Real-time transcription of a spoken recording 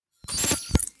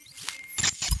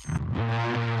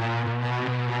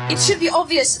It should be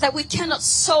obvious that we cannot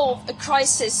solve a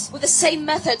crisis with the same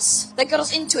methods that got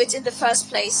us into it in the first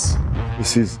place.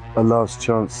 This is a last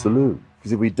chance saloon.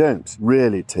 Because if we don't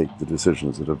really take the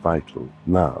decisions that are vital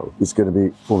now, it's going to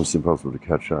be almost impossible to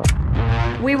catch up.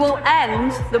 We will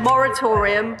end the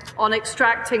moratorium on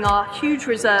extracting our huge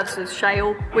reserves of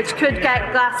shale, which could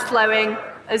get gas flowing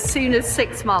as soon as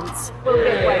 6 months.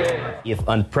 If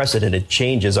unprecedented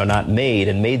changes are not made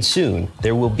and made soon,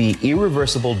 there will be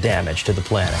irreversible damage to the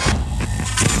planet.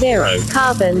 Zero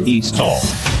Carbon East Talk.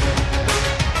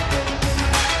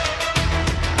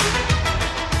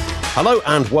 Hello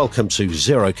and welcome to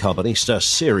Zero Carbonista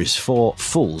Series 4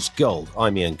 Fool's Gold.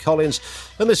 I'm Ian Collins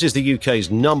and this is the UK's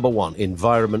 #1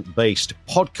 environment-based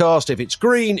podcast. If it's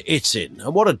green, it's in.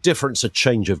 And what a difference a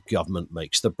change of government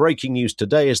makes. The breaking news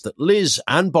today is that Liz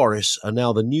and Boris are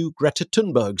now the new Greta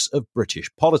Thunbergs of British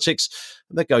politics,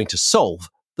 and they're going to solve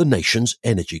the nation's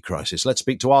energy crisis. Let's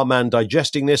speak to our man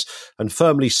digesting this and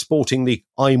firmly sporting the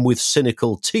I'm with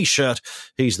Cynical t-shirt.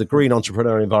 He's the green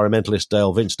entrepreneur environmentalist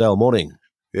Dale Vince. Dale, morning.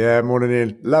 Yeah, morning,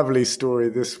 Ian. Lovely story,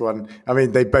 this one. I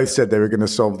mean, they both said they were going to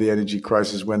solve the energy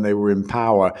crisis when they were in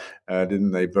power,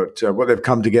 didn't they? But what they've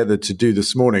come together to do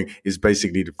this morning is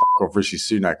basically to fuck off Rishi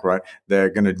Sunak, right? They're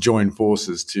going to join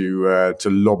forces to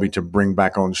lobby to bring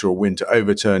back onshore wind, to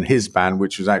overturn his ban,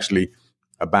 which was actually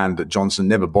a ban that Johnson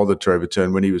never bothered to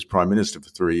overturn when he was Prime Minister for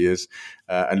 3 years.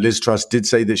 And Liz Truss did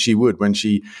say that she would when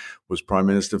she was Prime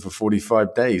Minister for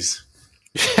 45 days.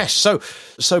 Yes,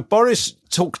 so Boris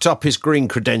talked up his green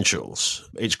credentials.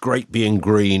 It's great being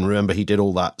green. Remember, he did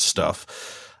all that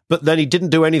stuff. But then he didn't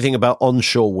do anything about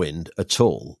onshore wind at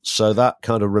all. So that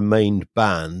kind of remained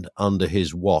banned under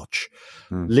his watch.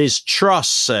 Liz Truss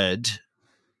said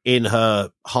in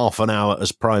her half an hour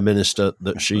as Prime Minister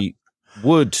that she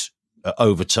would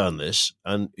overturn this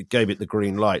and gave it the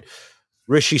green light.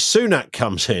 Rishi Sunak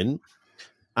comes in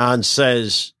and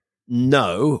says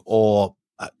no, or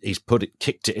he's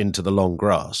kicked it into the long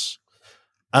grass.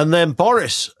 And then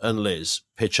Boris and Liz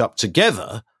pitch up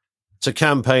together to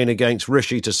campaign against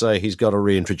Rishi to say he's got to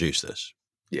reintroduce this.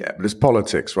 Yeah, but it's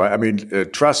politics, right? I mean,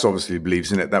 Truss obviously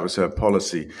believes in it. That was her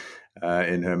policy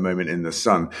in her moment in the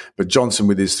sun. But Johnson,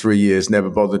 with his 3 years,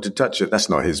 never bothered to touch it. That's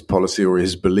not his policy or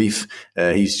his belief.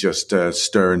 He's just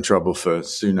stirring trouble for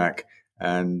Sunak.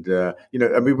 And,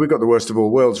 we've got the worst of all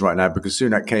worlds right now because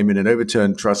Sunak came in and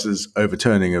overturned Truss's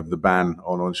overturning of the ban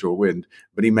on onshore wind,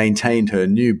 but he maintained her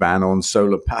new ban on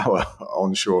solar power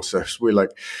onshore. So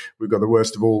we've got the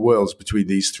worst of all worlds between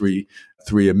these three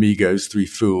amigos, three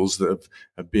fools that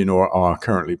have been or are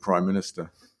currently Prime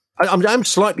Minister. I'm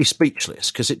slightly speechless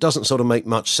because it doesn't sort of make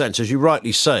much sense. As you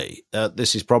rightly say,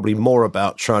 this is probably more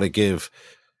about trying to give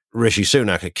Rishi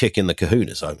Sunak a kick in the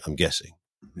kahunas, I'm guessing.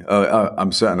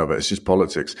 I'm certain of it. It's just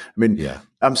politics. I mean,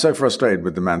 I'm so frustrated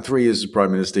with the man. 3 years as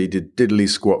Prime Minister, he did diddly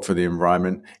squat for the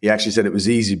environment. He actually said it was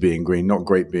easy being green, not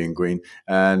great being green.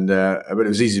 And but it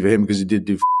was easy for him because he did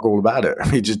do all about it.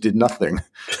 He just did nothing.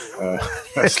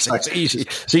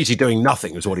 It's easy doing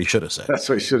nothing is what he should have said. That's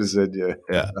what he should have said,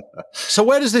 yeah. So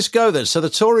where does this go then? So the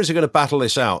Tories are going to battle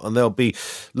this out, and there'll be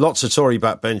lots of Tory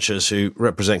backbenchers who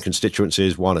represent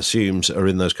constituencies, one assumes, are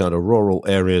in those kind of rural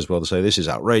areas where they say this is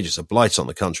outrageous, a blight on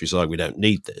the countryside, we don't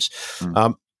need this.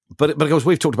 But of course,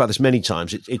 we've talked about this many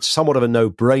times. It's somewhat of a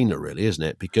no-brainer, really, isn't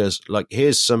it? Because,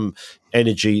 here's some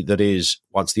energy that is,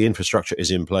 once the infrastructure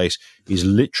is in place, is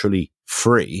literally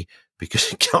free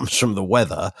because it comes from the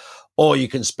weather. Or you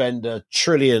can spend a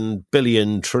trillion,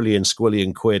 billion, trillion,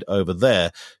 squillion quid over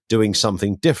there doing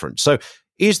something different. So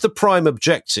is the prime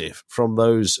objection from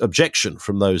those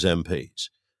MPs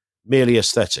merely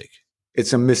aesthetic?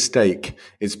 It's a mistake.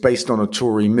 It's based on a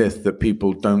Tory myth that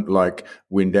people don't like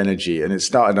wind energy. And it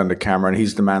started under Cameron.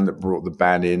 He's the man that brought the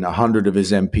ban in. 100 of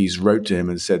his MPs wrote to him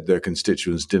and said their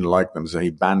constituents didn't like them, so he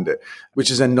banned it, which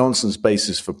is a nonsense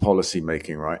basis for policy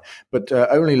making, right? But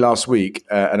only last week,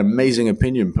 an amazing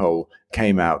opinion poll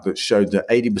came out that showed that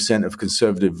 80% of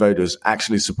Conservative voters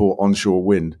actually support onshore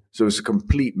wind. So it's a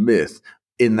complete myth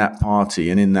in that party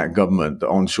and in that government that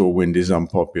onshore wind is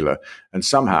unpopular. And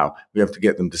somehow we have to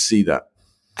get them to see that.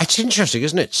 It's interesting,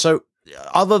 isn't it? So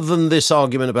other than this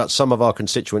argument about some of our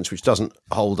constituents, which doesn't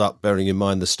hold up, bearing in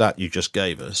mind the stat you just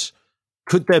gave us,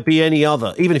 could there be any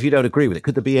other, even if you don't agree with it,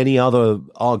 could there be any other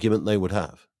argument they would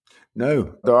have?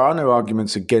 No, there are no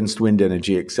arguments against wind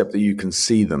energy except that you can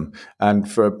see them.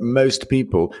 And for most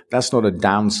people, that's not a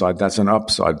downside, that's an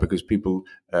upside because people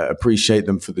appreciate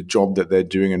them for the job that they're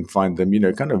doing and find them,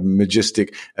 kind of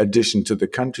majestic addition to the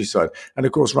countryside. And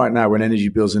of course, right now, when energy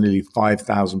bills are nearly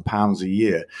 £5,000 a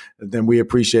year, then we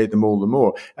appreciate them all the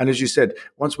more. And as you said,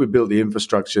 once we build the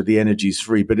infrastructure, the energy is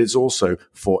free, but it's also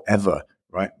forever.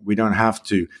 right? We don't have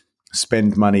to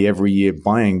spend money every year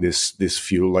buying this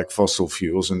fuel like fossil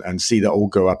fuels and see that all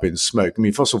go up in smoke. I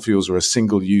mean, fossil fuels are a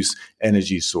single-use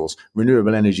energy source.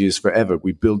 Renewable energy is forever.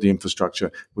 We build the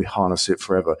infrastructure, we harness it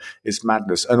forever. It's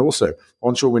madness. And also,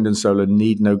 onshore wind and solar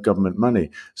need no government money.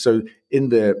 So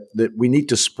we need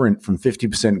to sprint from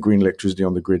 50% green electricity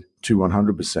on the grid to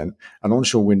 100%. And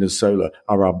onshore wind and solar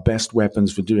are our best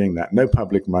weapons for doing that. No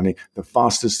public money, the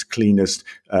fastest, cleanest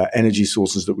energy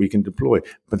sources that we can deploy.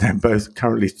 But they're both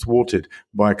currently thwarted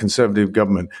by a conservative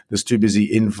government that's too busy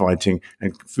infighting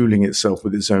and fooling itself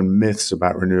with its own myths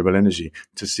about renewable energy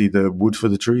to see the wood for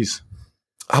the trees.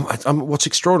 What's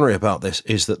extraordinary about this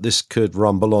is that this could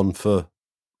rumble on for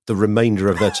the remainder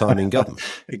of their time in government.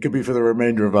 It could be for the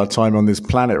remainder of our time on this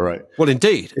planet, right? Well,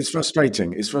 indeed. It's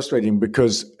frustrating. It's frustrating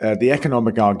because the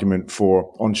economic argument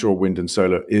for onshore wind and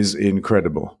solar is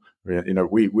incredible.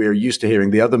 We're used to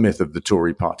hearing the other myth of the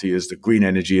Tory party is that green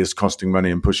energy is costing money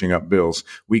and pushing up bills.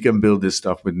 We can build this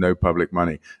stuff with no public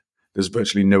money. There's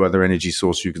virtually no other energy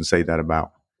source you can say that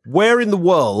about. Where in the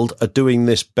world are doing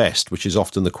this best, which is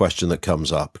often the question that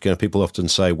comes up? People often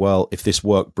say, well, if this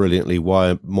worked brilliantly,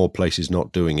 why are more places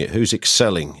not doing it? Who's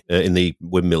excelling in the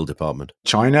windmill department?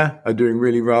 China are doing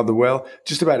really rather well.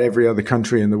 Just about every other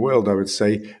country in the world, I would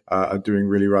say, are doing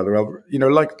really rather well.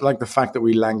 Like the fact that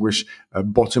we languish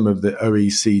bottom of the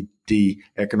OECD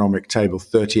economic table,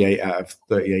 38 out of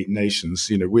 38 nations.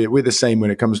 We're the same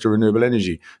when it comes to renewable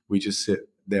energy. We just sit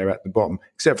there at the bottom,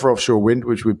 except for offshore wind,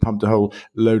 which we pumped a whole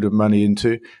load of money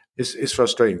into. It's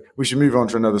frustrating. We should move on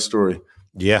to another story.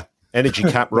 Yeah. Energy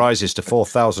cap rises to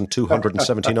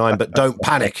 4,279, but don't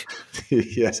panic.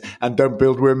 Yes, and don't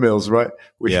build windmills, right?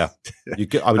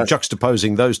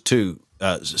 Juxtaposing those two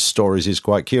stories is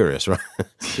quite curious, right?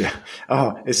 Yeah.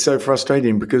 It's so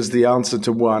frustrating because the answer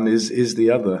to one is the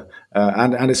other.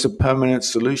 And it's a permanent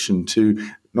solution to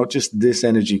not just this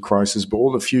energy crisis, but all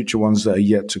the future ones that are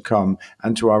yet to come,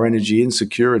 and to our energy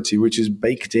insecurity, which is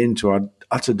baked into our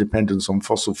utter dependence on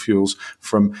fossil fuels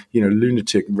from,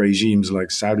 lunatic regimes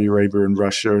like Saudi Arabia and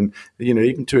Russia, and,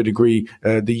 even to a degree,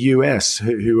 the US,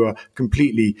 who are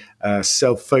completely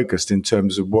self-focused in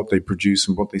terms of what they produce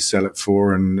and what they sell it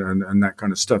for and that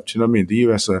kind of stuff. Do you know what I mean? The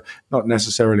US are not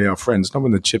necessarily our friends, not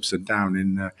when the chips are down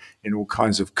in all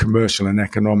kinds of commercial and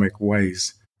economic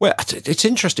ways. Well, it's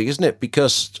interesting, isn't it?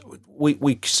 Because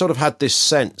we sort of had this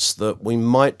sense that we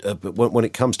might, when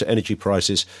it comes to energy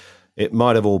prices, it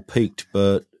might have all peaked,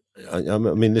 but I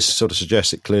mean, this sort of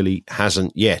suggests it clearly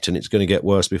hasn't yet, and it's going to get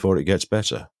worse before it gets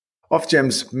better.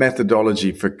 Ofgem's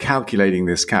methodology for calculating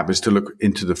this cap is to look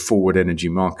into the forward energy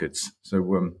markets.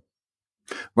 So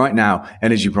right now,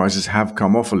 energy prices have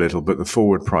come off a little, but the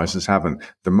forward prices haven't.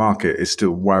 The market is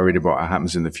still worried about what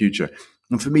happens in the future.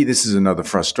 And for me, this is another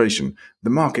frustration. The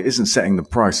market isn't setting the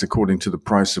price according to the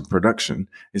price of production.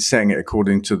 It's setting it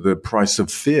according to the price of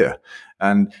fear.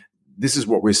 And this is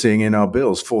what we're seeing in our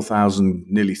bills. 4,000,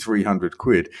 nearly 300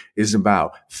 quid is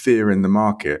about fear in the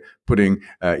market, putting,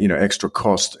 extra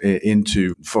cost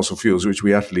into fossil fuels, which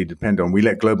we utterly depend on. We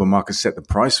let global markets set the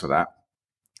price for that.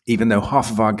 Even though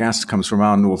half of our gas comes from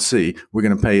our North Sea, we're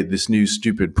going to pay this new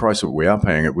stupid price. We are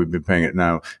paying it. We've been paying it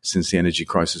now since the energy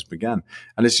crisis began.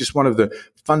 And it's just one of the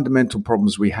fundamental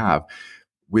problems we have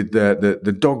with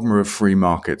the dogma of free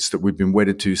markets that we've been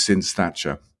wedded to since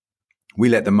Thatcher. We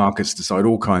let the markets decide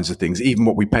all kinds of things, even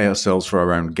what we pay ourselves for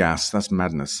our own gas. That's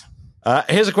madness.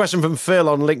 Here's a question from Phil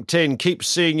on LinkedIn. Keep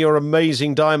seeing your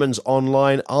amazing diamonds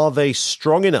online. Are they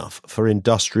strong enough for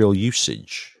industrial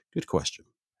usage? Good question.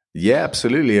 Yeah,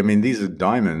 absolutely. I mean, these are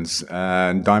diamonds,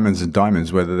 and diamonds are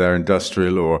diamonds, whether they're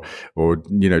industrial or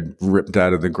ripped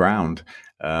out of the ground.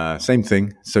 Same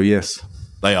thing. So, yes.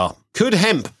 They are. Could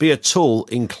hemp be a tool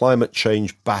in climate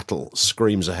change battle?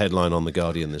 Screams a headline on The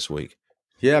Guardian this week.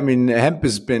 Yeah, I mean, hemp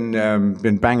has been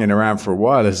banging around for a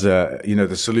while as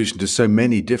the solution to so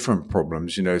many different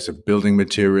problems. It's a building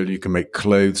material. You can make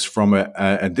clothes from it.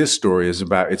 And this story is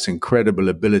about its incredible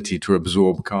ability to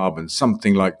absorb carbon,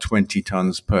 something like 20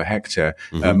 tons per hectare,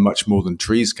 much more than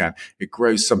trees can. It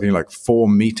grows something like 4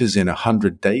 meters in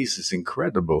 100 days. It's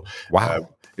incredible. Wow.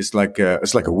 It's like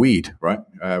a weed, right?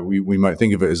 We might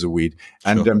think of it as a weed.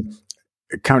 And sure.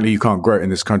 Currently, you can't grow it in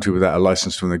this country without a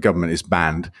license from the government. It's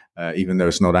banned, even though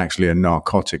it's not actually a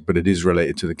narcotic, but it is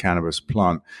related to the cannabis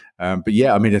plant. But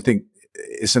yeah, I mean, I think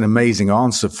it's an amazing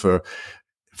answer for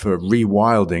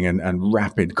rewilding and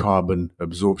rapid carbon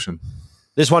absorption.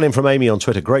 This one in from Amy on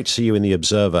Twitter. Great to see you in The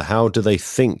Observer. How do they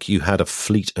think you had a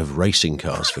fleet of racing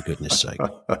cars, for goodness sake?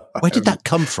 Where did that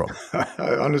come from?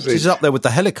 Honestly, This is up there with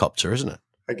the helicopter, isn't it?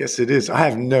 I guess it is. I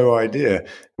have no idea.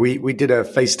 We did a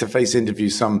face-to-face interview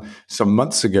some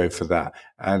months ago for that,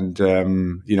 and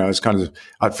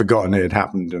I'd forgotten it had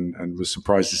happened, and was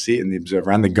surprised to see it in the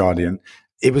Observer and the Guardian.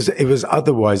 It was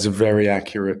otherwise a very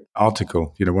accurate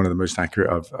article. One of the most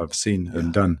accurate I've seen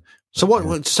and done. So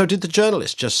what? So did the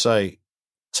journalist just say,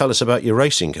 "Tell us about your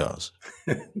racing cars"?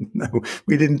 No,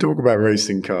 we didn't talk about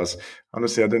racing cars.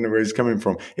 Honestly, I don't know where he's coming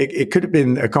from. It could have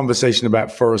been a conversation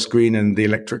about Forest Green and the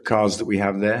electric cars that we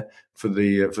have there for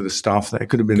the staff there. It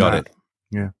could have been Got it.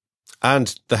 Yeah.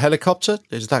 And the helicopter,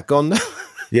 is that gone now?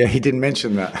 Yeah, he didn't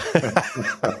mention that.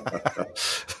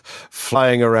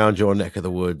 Flying around your neck of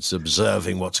the woods,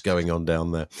 observing what's going on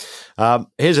down there.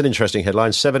 Here's an interesting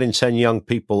headline. 7 in 10 young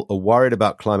people are worried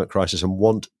about climate crisis and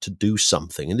want to do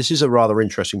something. And this is a rather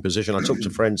interesting position. I talk to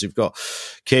friends who've got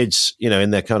kids,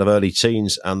 in their kind of early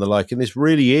teens and the like, and this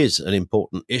really is an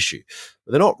important issue.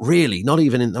 But they're not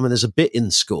even in, there's a bit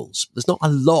in schools. There's not a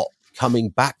lot coming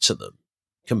back to them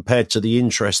compared to the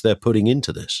interest they're putting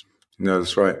into this. No,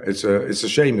 that's right. It's a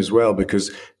shame as well,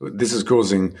 because this is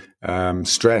causing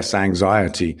stress,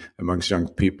 anxiety amongst young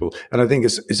people. And I think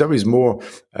it's always more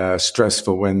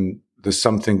stressful when there's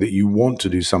something that you want to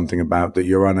do something about that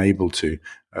you're unable to.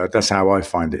 That's how I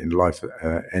find it in life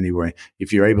anyway.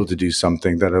 If you're able to do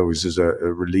something, that always is a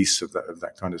release of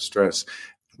that kind of stress.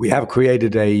 We have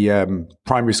created a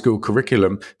primary school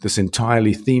curriculum that's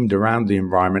entirely themed around the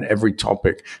environment. Every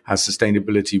topic has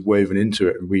sustainability woven into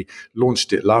it. And we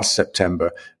launched it last September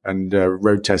and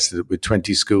road tested it with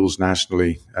 20 schools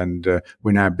nationally. And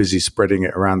we're now busy spreading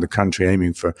it around the country,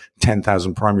 aiming for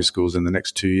 10,000 primary schools in the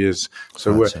next 2 years.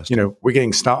 So we're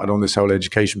getting started on this whole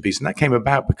education piece. And that came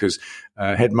about because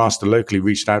headmaster locally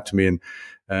reached out to me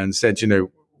and said,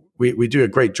 we do a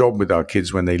great job with our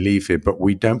kids when they leave here, but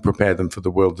we don't prepare them for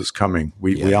the world that's coming.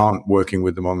 We aren't working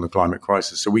with them on the climate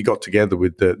crisis. So we got together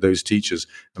with those teachers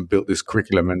and built this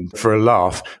curriculum. And for a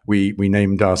laugh, we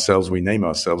name ourselves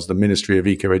the Ministry of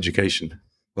Eco Education.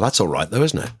 Well, that's all right, though,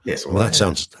 isn't it? Yes. Well, that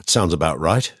sounds about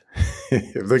right.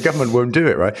 The government won't do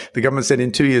it, right? The government said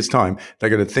in 2 years' time,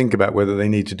 they're going to think about whether they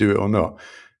need to do it or not.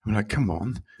 I'm like, come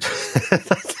on.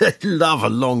 They love a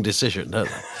long decision, don't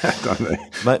they? Don't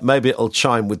they? Maybe it'll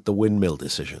chime with the windmill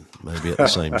decision, maybe at the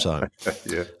same time.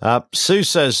 Yeah. Sue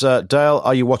says, Dale,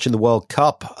 are you watching the World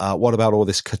Cup? What about all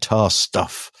this Qatar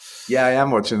stuff? Yeah, I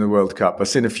am watching the World Cup. I've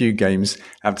seen a few games.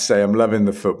 I have to say I'm loving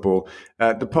the football.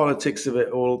 The politics of it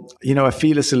all, I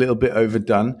feel it's a little bit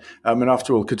overdone. And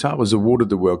after all, Qatar was awarded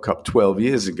the World Cup 12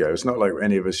 years ago. It's not like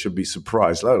any of us should be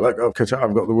surprised. Qatar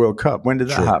have got the World Cup. When did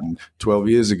that happen? 12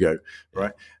 years ago,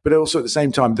 right? But also at the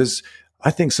same time, there's, I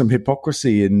think, some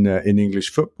hypocrisy in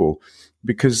English football,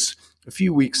 because a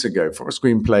few weeks ago, Forest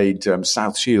Green played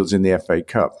South Shields in the FA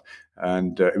Cup,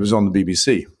 and it was on the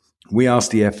BBC. We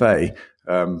asked the FA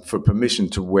for permission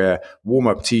to wear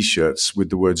warm-up T-shirts with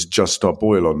the words "Just Stop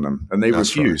Oil" on them, and they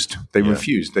refused. Right. They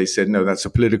refused. They said, no, that's a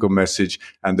political message,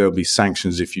 and there'll be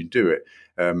sanctions if you do it.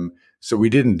 So we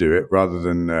didn't do it, rather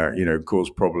than cause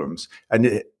problems.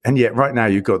 And yet, right now,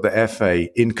 you've got the FA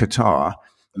in Qatar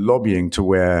lobbying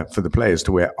for the players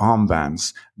to wear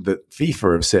armbands that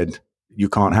FIFA have said you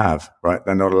can't have. Right?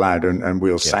 They're not allowed, and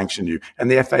we'll sanction you. And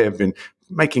the FA have been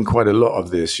making quite a lot of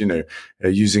this,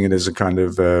 using it as a kind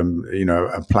of,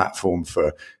 a platform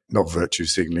for not virtue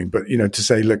signaling, but, to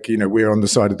say, look, we're on the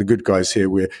side of the good guys here.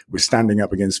 We're standing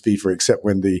up against FIFA, except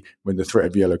when the threat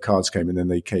of yellow cards came, and then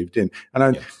they caved in.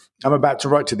 And I'm about to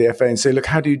write to the FA and say, look,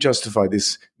 how do you justify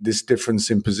this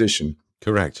difference in position?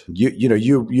 Correct.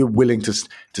 You're willing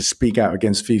to speak out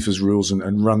against FIFA's rules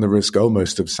and run the risk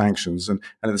almost of sanctions. And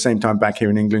at the same time, back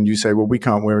here in England, you say, well, we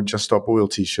can't wear a Just Stop Oil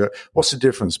T-shirt. What's the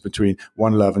difference between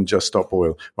One Love and Just Stop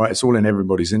Oil? Right? It's all in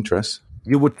everybody's interest.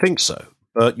 You would think so.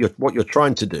 But what you're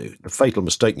trying to do, the fatal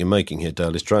mistake you're making here,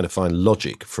 Dale, is trying to find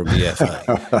logic from the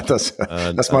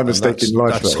FA. That's my mistake in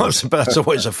life. That's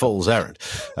always a fool's errand.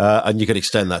 And you could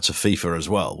extend that to FIFA as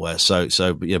well, where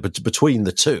but between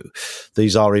the two,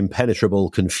 these are impenetrable,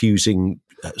 confusing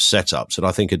setups that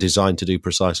I think are designed to do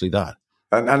precisely that.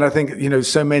 And I think,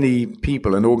 so many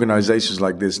people and organizations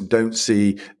like this don't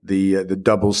see the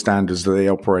double standards that they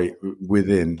operate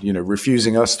within,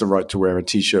 refusing us the right to wear a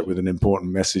T-shirt with an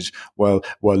important message while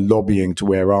lobbying to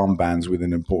wear armbands with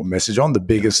an important message on the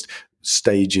biggest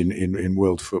stage in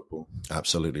world football.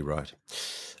 Absolutely right.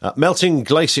 Melting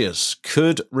glaciers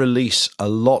could release a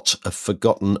lot of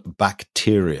forgotten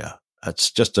bacteria.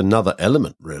 That's just another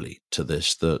element, really, to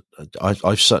this that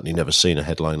I've certainly never seen a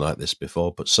headline like this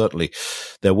before, but certainly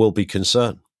there will be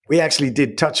concern. We actually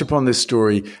did touch upon this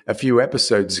story a few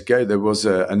episodes ago. There was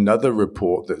another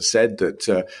report that said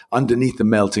that underneath the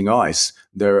melting ice,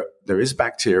 there is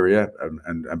bacteria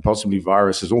and possibly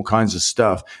viruses, all kinds of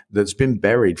stuff that's been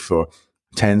buried for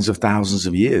tens of thousands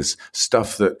of years,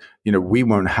 stuff that, we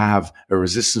won't have a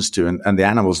resistance to. And the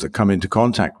animals that come into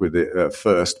contact with it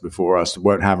first before us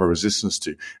won't have a resistance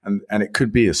to. And it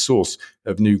could be a source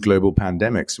of new global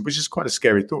pandemics, which is quite a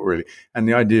scary thought, really. And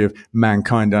the idea of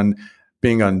mankind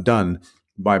being undone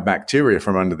by bacteria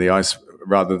from under the ice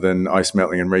rather than ice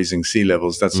melting and raising sea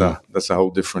levels, that's a whole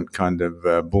different kind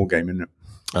of ball game, isn't it?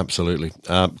 Absolutely.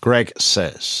 Greg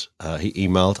says, he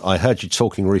emailed, I heard you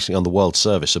talking recently on the World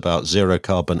Service about zero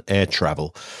carbon air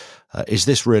travel. Is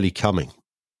this really coming?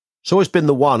 It's always been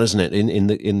the one, hasn't it,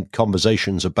 in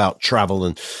conversations about travel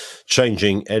and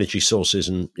changing energy sources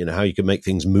and how you can make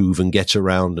things move and get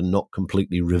around and not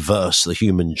completely reverse the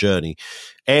human journey.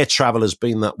 Air travel has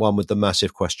been that one with the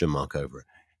massive question mark over it.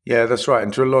 Yeah, that's right.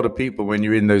 And to a lot of people, when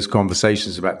you're in those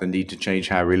conversations about the need to change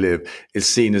how we live, it's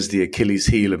seen as the Achilles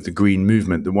heel of the green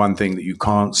movement, the one thing that you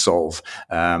can't solve.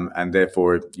 And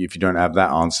therefore, if you don't have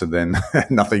that answer, then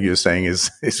nothing you're saying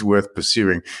is worth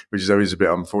pursuing, which is always a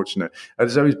bit unfortunate.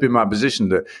 It's always been my position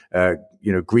that,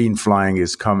 green flying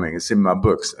is coming. It's in my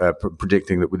books,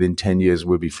 predicting that within 10 years,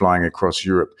 we'll be flying across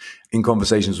Europe. In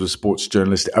conversations with sports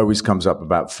journalists, it always comes up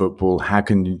about football. How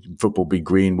can football be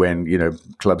green when,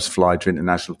 clubs fly to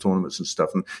international tournaments and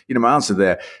stuff? And, my answer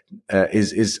there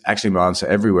is actually my answer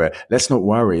everywhere. Let's not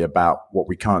worry about what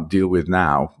we can't deal with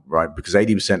now, right? Because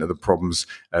 80% of the problems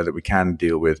that we can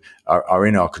deal with are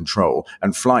in our control.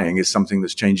 And flying is something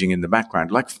that's changing in the background,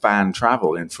 like fan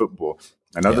travel in football.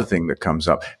 Another thing that comes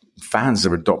up. Fans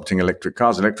are adopting electric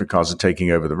cars. Electric cars are taking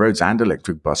over the roads and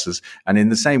electric buses. And in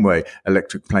the same way,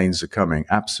 electric planes are coming.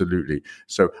 Absolutely.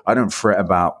 So I don't fret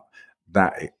about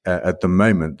that at the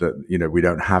moment that, we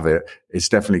don't have it. It's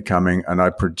definitely coming. And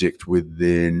I predict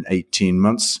within 18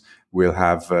 months, we'll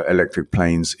have electric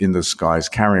planes in the skies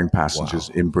carrying passengers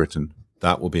in Britain.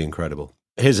 That will be incredible.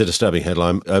 Here's a disturbing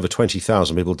headline. Over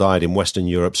 20,000 people died in Western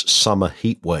Europe's summer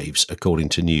heat waves, according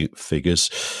to new figures.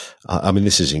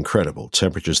 This is incredible.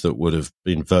 Temperatures that would have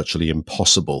been virtually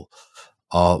impossible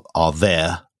are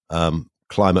there.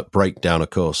 Climate breakdown, of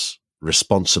course,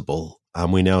 responsible.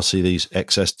 And we now see these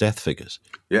excess death figures.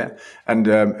 Yeah. And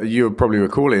you'll probably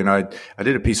recall it. I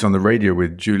did a piece on the radio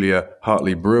with Julia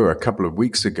Hartley-Brewer a couple of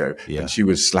weeks ago. Yeah. And she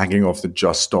was slagging off the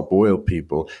Just Stop Oil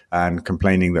people and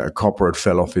complaining that a copper had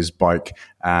fell off his bike.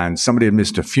 And somebody had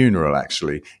missed a funeral,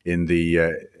 actually, in the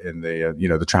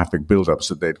traffic buildups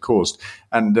that they'd caused.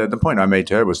 And the point I made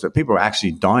to her was that people are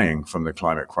actually dying from the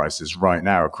climate crisis right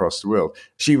now across the world.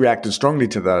 She reacted strongly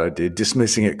to that idea,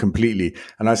 dismissing it completely.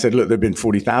 And I said, look, there have been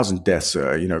 40,000 deaths,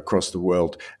 across the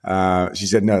world. She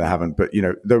said, no, they haven't. But,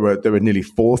 there were nearly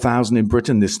 4,000 in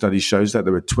Britain. This study shows that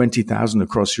there were 20,000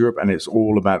 across Europe, and it's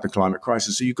all about the climate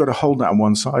crisis. So you've got to hold that on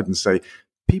one side and say,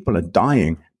 people are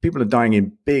dying. People are dying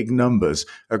in big numbers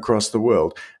across the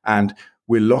world. And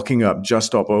we're locking up Just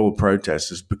Stop Oil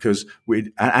protesters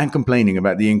and complaining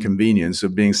about the inconvenience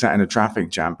of being sat in a traffic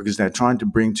jam because they're trying to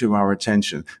bring to our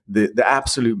attention the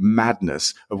absolute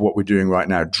madness of what we're doing right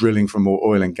now, drilling for more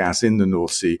oil and gas in the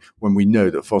North Sea when we know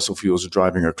that fossil fuels are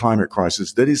driving a climate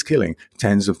crisis that is killing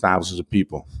tens of thousands of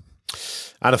people.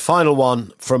 And a final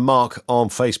one from Mark on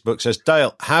Facebook says,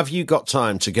 Dale, have you got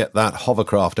time to get that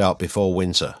hovercraft out before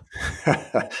winter?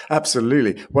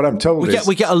 Absolutely. What I'm told is...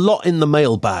 We get a lot in the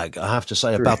mailbag, I have to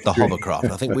say, about the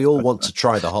hovercraft. I think we all want to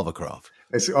try the hovercraft.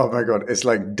 Oh my God, it's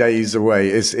like days away.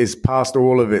 It's past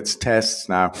all of its tests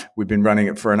now. We've been running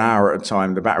it for an hour at a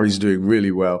time. The battery's doing really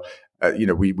well.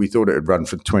 We thought it would run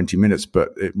for 20 minutes, but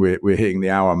we're hitting the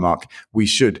hour mark. We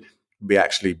should be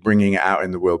actually bringing it out in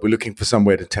the world. We're looking for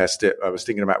somewhere to test it. I was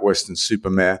thinking about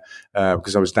Weston-super-Mare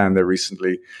because I was down there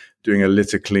recently doing a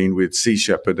litter clean with Sea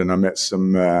Shepherd, and I met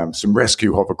some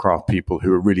rescue hovercraft people who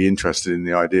were really interested in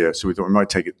the idea. So we thought we might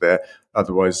take it there.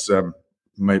 Otherwise,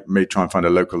 may try and find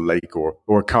a local lake or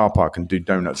a car park and do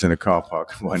donuts in a car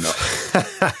park. Why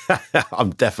not? I'm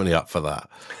definitely up for that.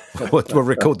 We'll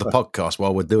record the podcast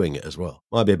while we're doing it as well.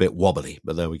 Might be a bit wobbly,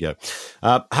 but there we go.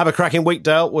 Have a cracking week,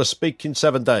 Dale. We'll speak in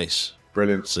 7 days.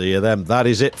 Brilliant. See you then. That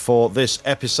is it for this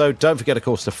episode. Don't forget, of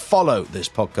course, to follow this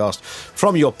podcast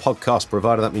from your podcast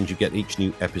provider. That means you get each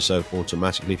new episode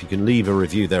automatically. If you can leave a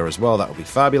review there as well, that would be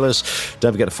fabulous.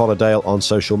 Don't forget to follow Dale on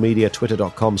social media,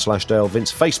 twitter.com/Dale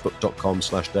Vince,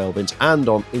 facebook.com/Dale Vince, and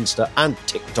on Insta and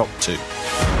TikTok too.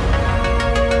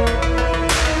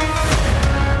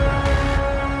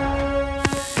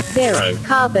 Zero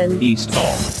carbon east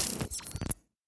of